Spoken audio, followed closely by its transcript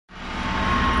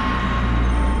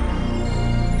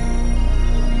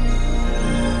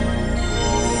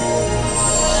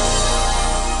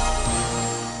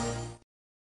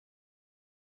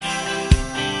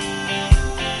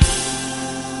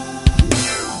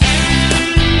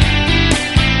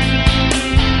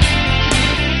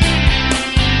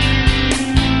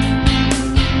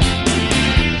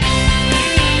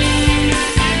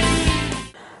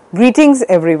Greetings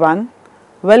everyone.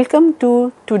 Welcome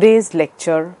to today's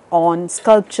lecture on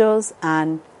sculptures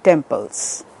and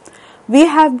temples. We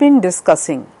have been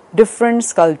discussing different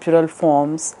sculptural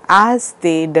forms as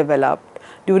they developed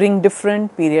during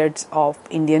different periods of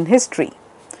Indian history.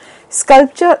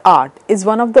 Sculpture art is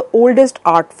one of the oldest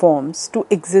art forms to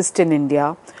exist in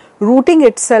India, rooting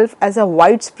itself as a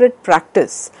widespread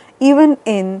practice even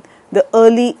in the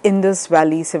early Indus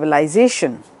Valley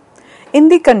civilization. In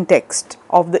the context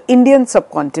of the Indian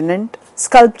subcontinent,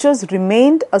 sculptures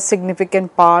remained a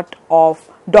significant part of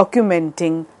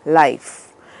documenting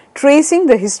life. Tracing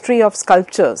the history of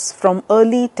sculptures from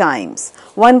early times,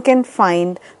 one can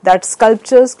find that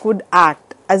sculptures could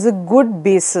act as a good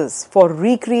basis for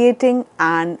recreating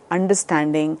and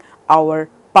understanding our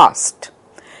past.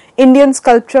 Indian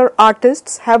sculpture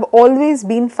artists have always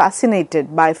been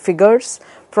fascinated by figures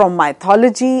from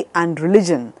mythology and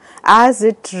religion as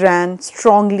it ran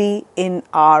strongly in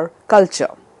our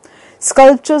culture.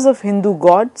 Sculptures of Hindu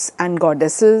gods and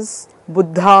goddesses,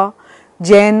 Buddha,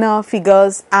 Jaina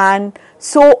figures and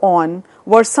so on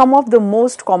were some of the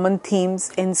most common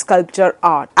themes in sculpture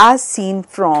art as seen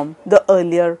from the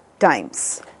earlier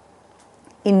times.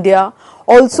 India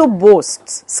also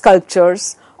boasts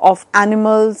sculptures of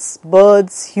animals,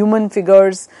 birds, human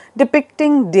figures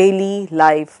depicting daily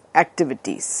life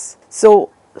activities.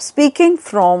 So, speaking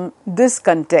from this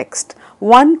context,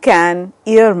 one can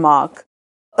earmark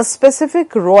a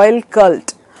specific royal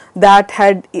cult that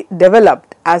had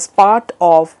developed as part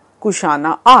of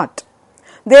Kushana art.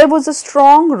 There was a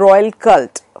strong royal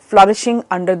cult flourishing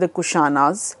under the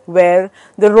Kushanas, where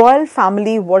the royal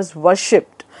family was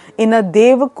worshipped in a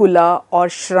Devakula or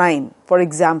shrine, for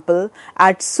example,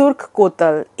 at Surkh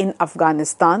Kotal in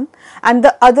Afghanistan, and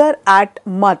the other at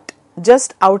Mat,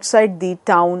 just outside the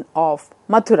town of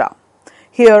Mathura.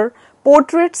 Here,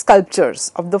 portrait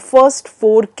sculptures of the first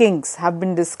four kings have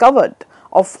been discovered,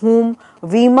 of whom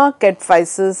Vima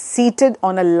Kedphises seated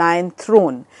on a lion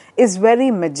throne is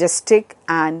very majestic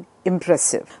and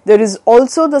impressive. There is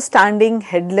also the standing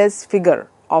headless figure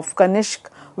of Kanishk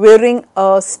wearing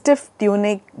a stiff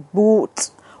tunic,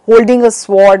 boots, holding a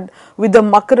sword with the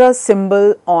Makara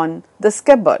symbol on the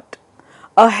scabbard.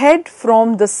 A head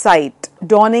from the side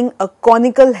donning a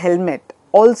conical helmet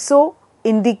also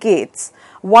indicates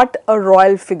what a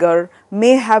royal figure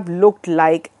may have looked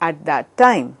like at that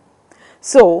time.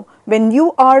 So, when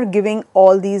you are giving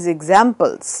all these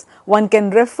examples, one can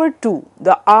refer to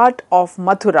the art of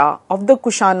Mathura of the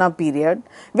Kushana period,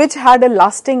 which had a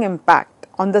lasting impact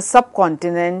on the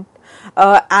subcontinent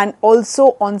and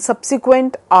also on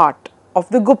subsequent art of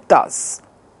the Guptas.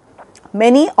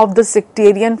 Many of the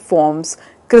sectarian forms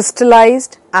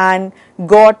crystallized and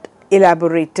got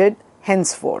elaborated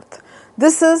henceforth.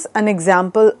 This is an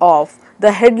example of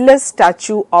the headless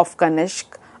statue of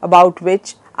Kanishk, about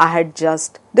which I had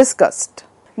just discussed.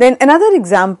 Then another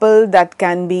example that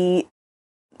can be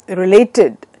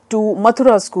related to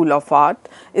Mathura school of art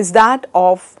is that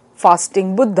of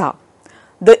fasting Buddha.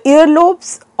 The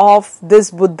earlobes of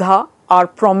this Buddha are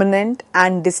prominent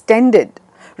and distended,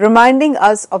 reminding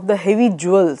us of the heavy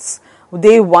jewels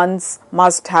they once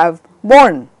must have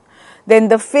worn. Then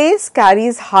the face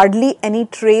carries hardly any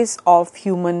trace of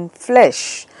human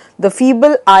flesh. The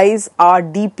feeble eyes are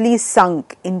deeply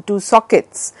sunk into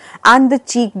sockets and the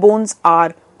cheekbones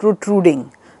are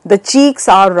protruding. The cheeks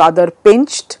are rather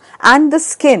pinched and the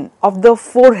skin of the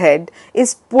forehead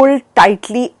is pulled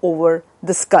tightly over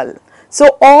the skull.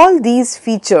 So all these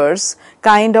features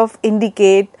kind of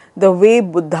indicate the way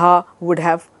Buddha would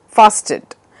have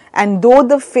fasted. And though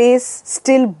the face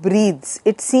still breathes,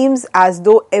 it seems as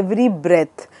though every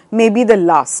breath may be the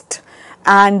last,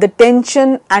 and the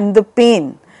tension and the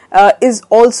pain is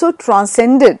also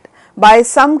transcended by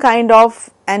some kind of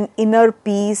an inner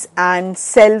peace and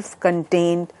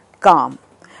self-contained calm.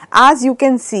 As you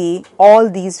can see, all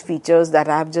these features that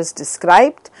I have just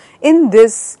described in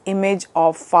this image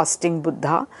of fasting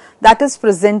Buddha that is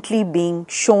presently being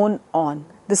shown on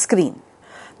the screen.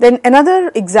 Then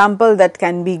another example that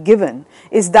can be given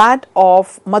is that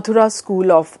of Mathura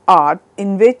school of art,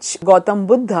 in which Gautam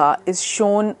Buddha is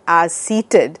shown as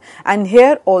seated, and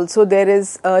here also there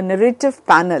is a narrative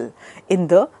panel in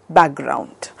the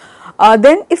background.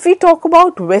 Then if we talk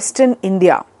about Western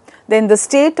India, then the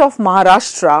state of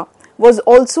Maharashtra was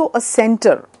also a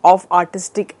center of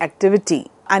artistic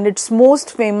activity, and its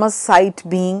most famous site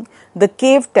being the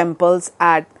cave temples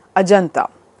at Ajanta.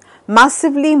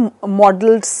 Massively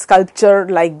modeled sculpture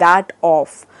like that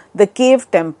of the cave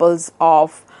temples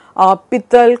of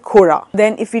Pitalkhora.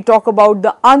 Then if we talk about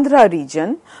the Andhra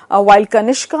region, while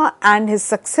Kanishka and his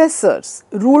successors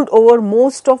ruled over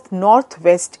most of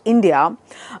northwest India,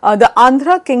 the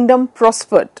Andhra kingdom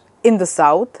prospered in the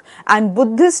south and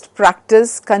Buddhist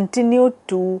practice continued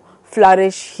to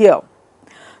flourish here.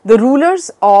 The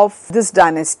rulers of this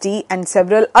dynasty and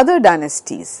several other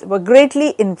dynasties were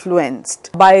greatly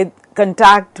influenced by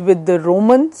contact with the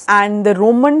Romans and the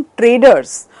Roman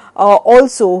traders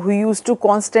also, who used to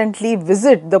constantly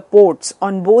visit the ports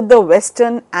on both the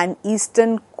western and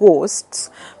eastern coasts,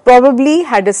 probably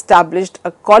had established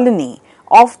a colony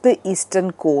of the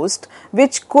eastern coast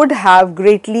which could have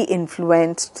greatly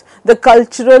influenced the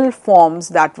cultural forms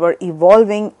that were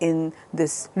evolving in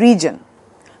this region.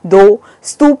 Though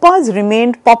stupas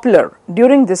remained popular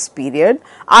during this period,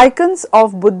 icons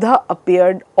of Buddha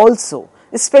appeared also,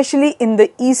 especially in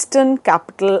the eastern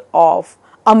capital of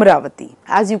Amravati.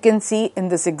 As you can see in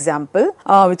this example,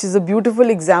 which is a beautiful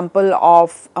example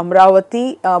of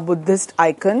Amravati Buddhist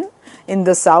icon in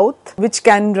the south, which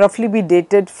can roughly be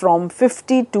dated from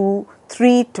 50 to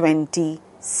 320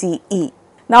 CE.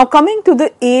 Now coming to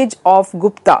the age of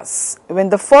Guptas, when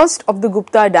the first of the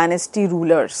Gupta dynasty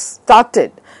rulers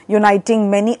started uniting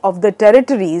many of the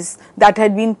territories that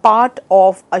had been part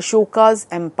of Ashoka's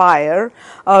empire,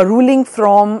 ruling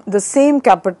from the same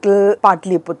capital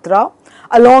Patliputra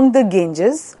along the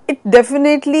Ganges, it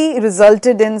definitely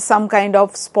resulted in some kind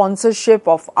of sponsorship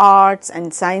of arts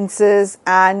and sciences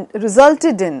and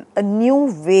resulted in a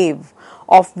new wave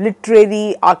of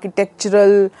literary,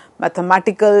 architectural,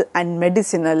 mathematical and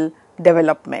medicinal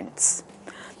developments.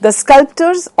 The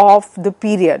sculptors of the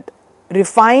period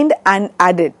refined and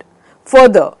added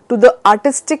further to the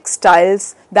artistic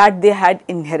styles that they had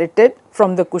inherited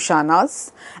from the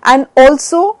Kushanas, and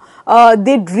also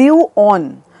they drew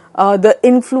on the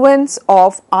influence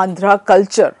of Andhra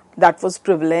culture that was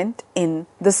prevalent in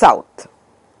the south.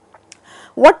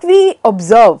 What we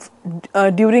observe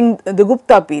during the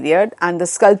Gupta period and the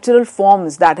sculptural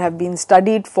forms that have been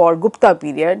studied for Gupta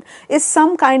period is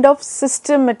some kind of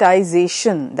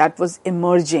systematization that was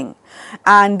emerging,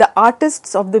 and the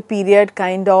artists of the period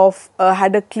kind of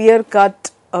had a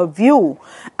clear-cut view,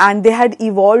 and they had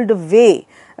evolved a way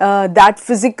that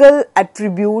physical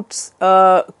attributes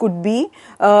could be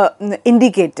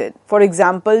indicated. For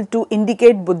example, to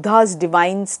indicate Buddha's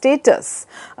divine status,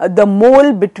 the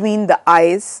mole between the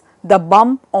eyes, the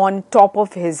bump on top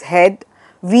of his head,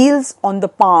 wheels on the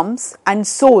palms and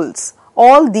soles,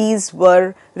 all these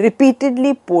were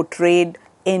repeatedly portrayed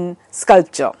in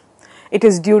sculpture. It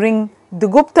is during the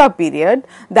Gupta period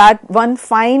that one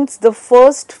finds the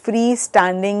first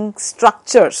freestanding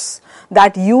structures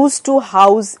that used to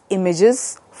house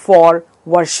images for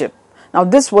worship. Now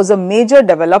this was a major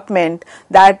development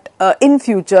that in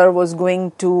future was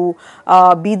going to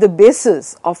be the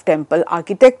basis of temple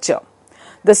architecture.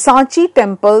 The Sanchi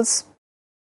temples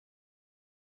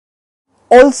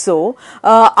also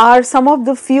are some of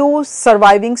the few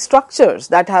surviving structures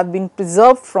that have been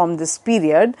preserved from this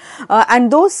period,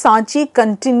 and those Sanchi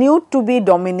continued to be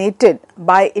dominated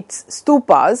by its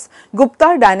stupas.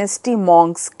 Gupta dynasty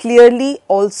monks clearly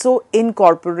also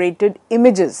incorporated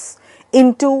images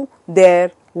into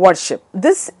their worship.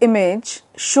 This image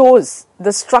shows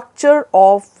the structure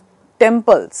of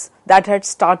temples that had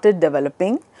started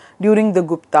developing during the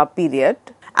Gupta period,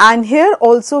 and here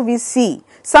also we see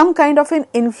some kind of an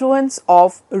influence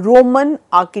of Roman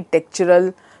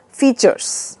architectural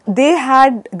features. They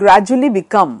had gradually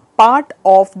become part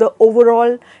of the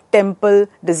overall temple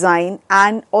design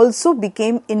and also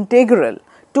became integral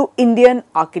to Indian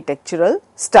architectural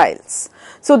styles.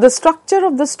 So the structure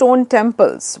of the stone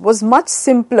temples was much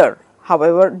simpler,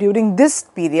 however, during this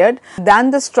period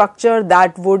than the structure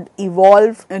that would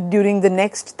evolve during the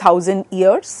next 1,000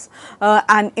 years,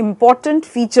 and important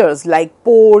features like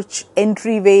porch,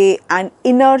 entryway and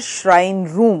inner shrine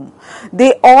room,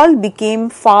 they all became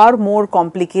far more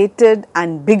complicated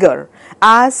and bigger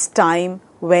as time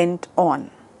went on.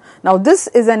 Now this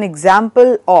is an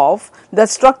example of the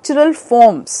structural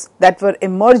forms that were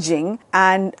emerging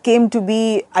and came to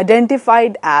be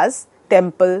identified as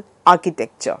temple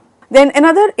architecture. Then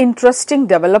another interesting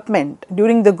development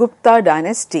during the Gupta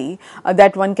dynasty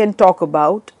that one can talk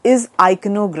about is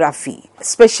iconography,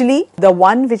 especially the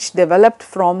one which developed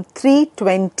from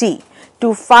 320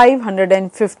 to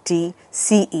 550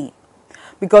 CE,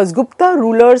 because Gupta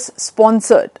rulers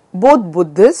sponsored both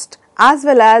Buddhist as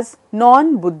well as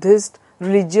non-Buddhist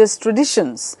religious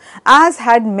traditions, as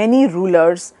had many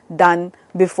rulers done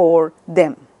before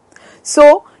them.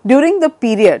 So during the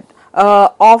period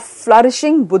of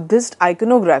flourishing Buddhist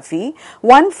iconography,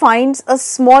 one finds a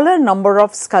smaller number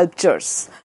of sculptures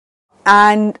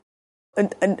and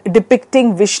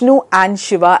depicting Vishnu and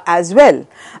Shiva as well.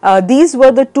 These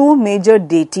were the two major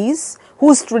deities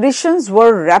whose traditions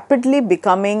were rapidly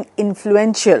becoming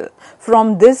influential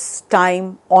from this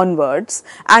time onwards,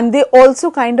 and they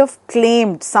also kind of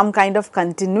claimed some kind of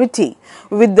continuity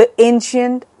with the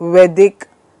ancient Vedic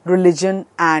religion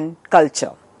and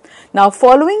culture. Now,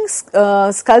 following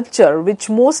sculpture which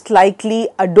most likely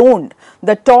adorned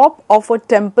the top of a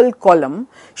temple column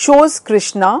shows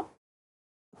Krishna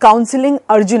counseling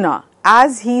Arjuna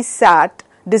as he sat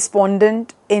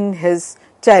despondent in his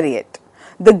chariot.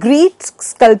 The Greek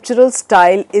sculptural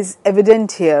style is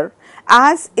evident here,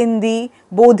 as in the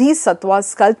Bodhisattva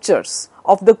sculptures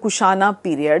of the Kushana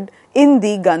period in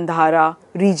the Gandhara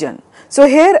region. So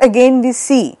here again we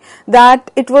see that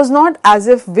it was not as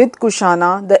if with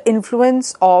Kushana the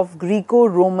influence of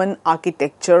Greco-Roman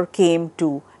architecture came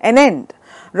to an end.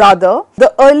 Rather,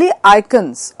 the early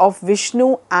icons of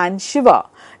Vishnu and Shiva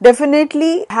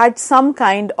definitely had some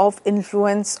kind of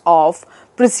influence of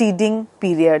preceding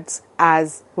periods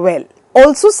as well.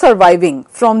 Also surviving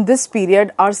from this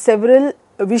period are several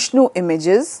Vishnu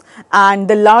images, and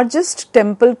the largest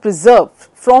temple preserved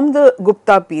from the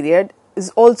Gupta period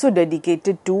is also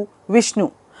dedicated to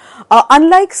Vishnu.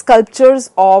 Unlike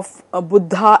sculptures of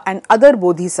Buddha and other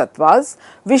bodhisattvas,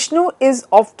 Vishnu is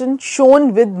often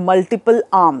shown with multiple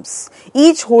arms,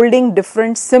 each holding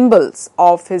different symbols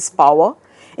of his power,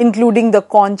 including the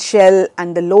conch shell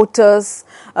and the lotus,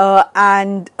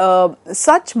 and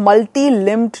such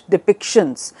multi-limbed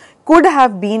depictions could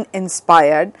have been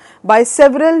inspired by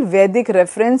several Vedic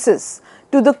references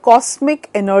to the cosmic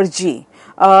energy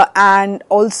and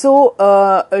also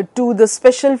to the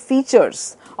special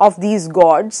features of these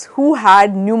gods who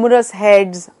had numerous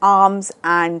heads, arms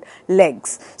and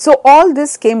legs. So all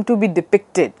this came to be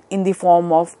depicted in the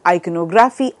form of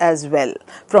iconography as well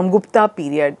from Gupta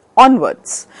period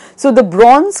onwards. So the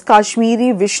bronze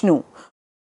Kashmiri Vishnu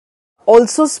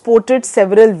also sported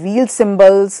several wheel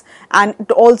symbols, and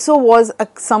it also was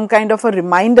some kind of a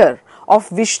reminder of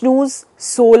Vishnu's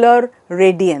solar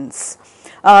radiance.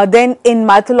 Then in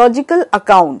mythological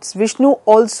accounts, Vishnu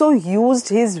also used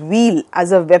his wheel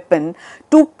as a weapon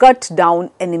to cut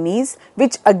down enemies,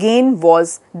 which again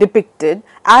was depicted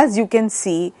as you can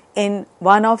see in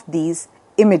one of these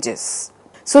images.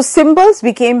 So symbols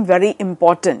became very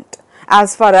important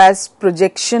as far as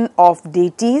projection of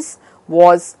deities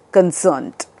was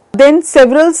concerned. Then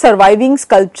several surviving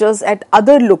sculptures at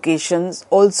other locations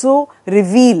also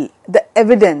reveal the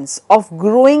evidence of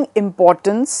growing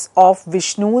importance of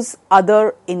Vishnu's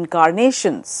other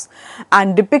incarnations,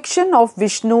 and depiction of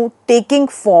Vishnu taking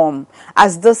form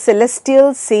as the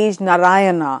celestial sage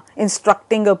Narayana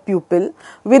instructing a pupil,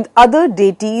 with other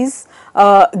deities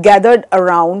gathered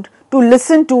around to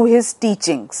listen to his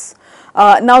teachings.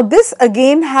 Now this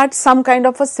again had some kind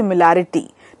of a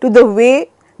similarity to the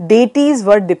way deities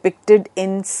were depicted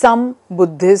in some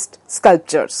Buddhist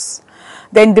sculptures.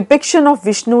 Then depiction of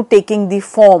Vishnu taking the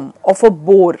form of a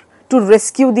boar to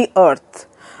rescue the earth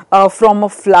from a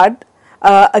flood.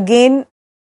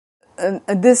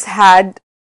 This had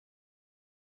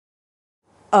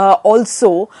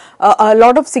also a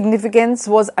lot of significance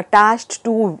was attached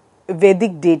to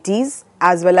Vedic deities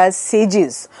as well as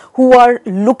sages who are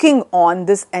looking on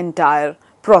this entire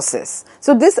process.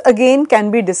 So this again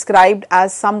can be described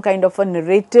as some kind of a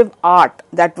narrative art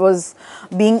that was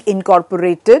being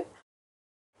incorporated,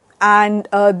 and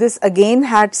this again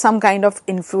had some kind of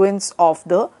influence of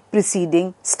the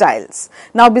preceding styles.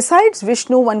 Now besides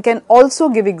Vishnu, one can also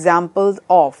give examples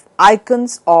of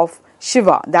icons of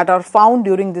Shiva that are found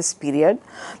during this period.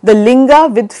 The linga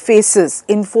with faces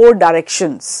in 4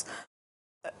 directions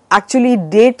actually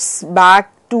dates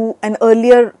back to an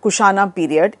earlier Kushana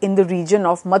period in the region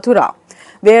of Mathura,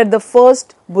 where the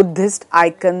first Buddhist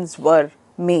icons were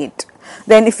made.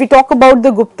 Then if we talk about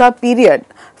the Gupta period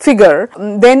figure,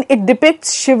 then it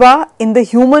depicts Shiva in the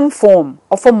human form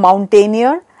of a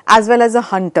mountaineer as well as a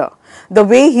hunter, the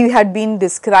way he had been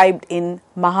described in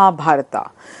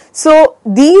Mahabharata. So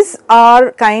these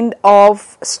are kind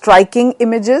of striking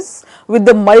images with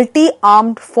the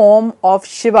multi-armed form of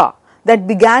Shiva that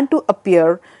began to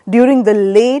appear during the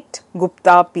late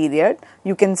Gupta period,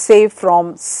 you can say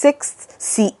from 6th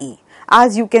CE,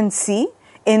 as you can see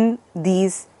in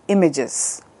these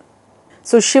images.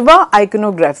 So Shiva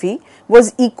iconography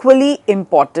was equally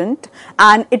important,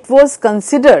 and it was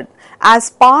considered as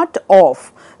part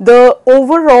of the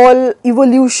overall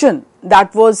evolution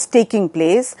that was taking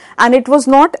place, and it was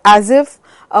not as if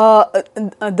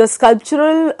the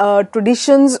sculptural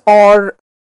traditions or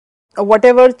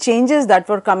whatever changes that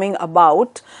were coming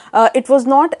about, it was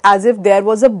not as if there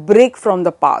was a break from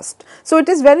the past. So it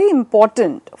is very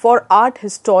important for art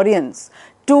historians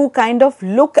to kind of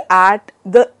look at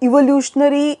the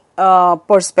evolutionary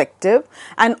perspective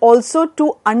and also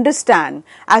to understand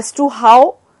as to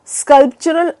how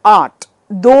sculptural art,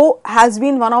 though has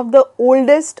been one of the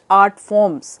oldest art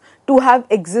forms to have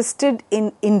existed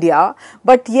in India,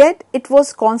 but yet it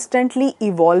was constantly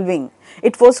evolving.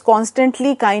 It was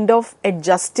constantly kind of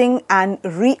adjusting and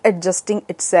readjusting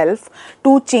itself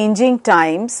to changing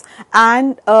times,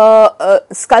 and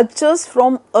sculptures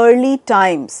from early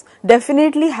times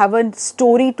definitely have a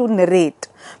story to narrate,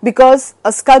 because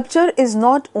a sculpture is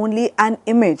not only an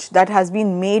image that has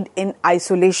been made in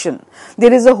isolation.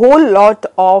 There is a whole lot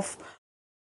of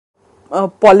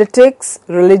politics,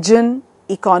 religion,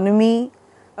 economy,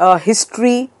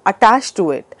 history attached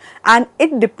to it, and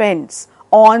it depends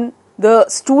on the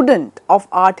student of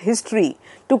art history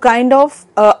to kind of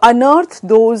unearth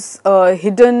those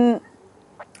hidden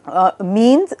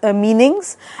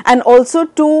meanings, and also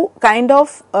to kind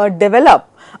of develop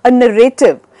a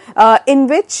narrative in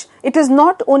which it is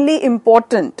not only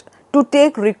important to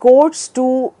take recourse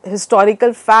to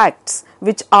historical facts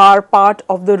which are part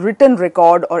of the written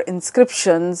record or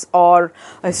inscriptions or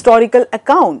historical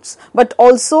accounts, but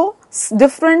also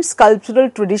different sculptural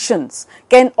traditions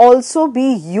can also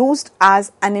be used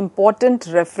as an important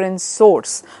reference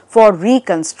source for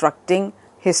reconstructing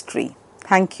history.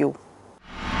 Thank you.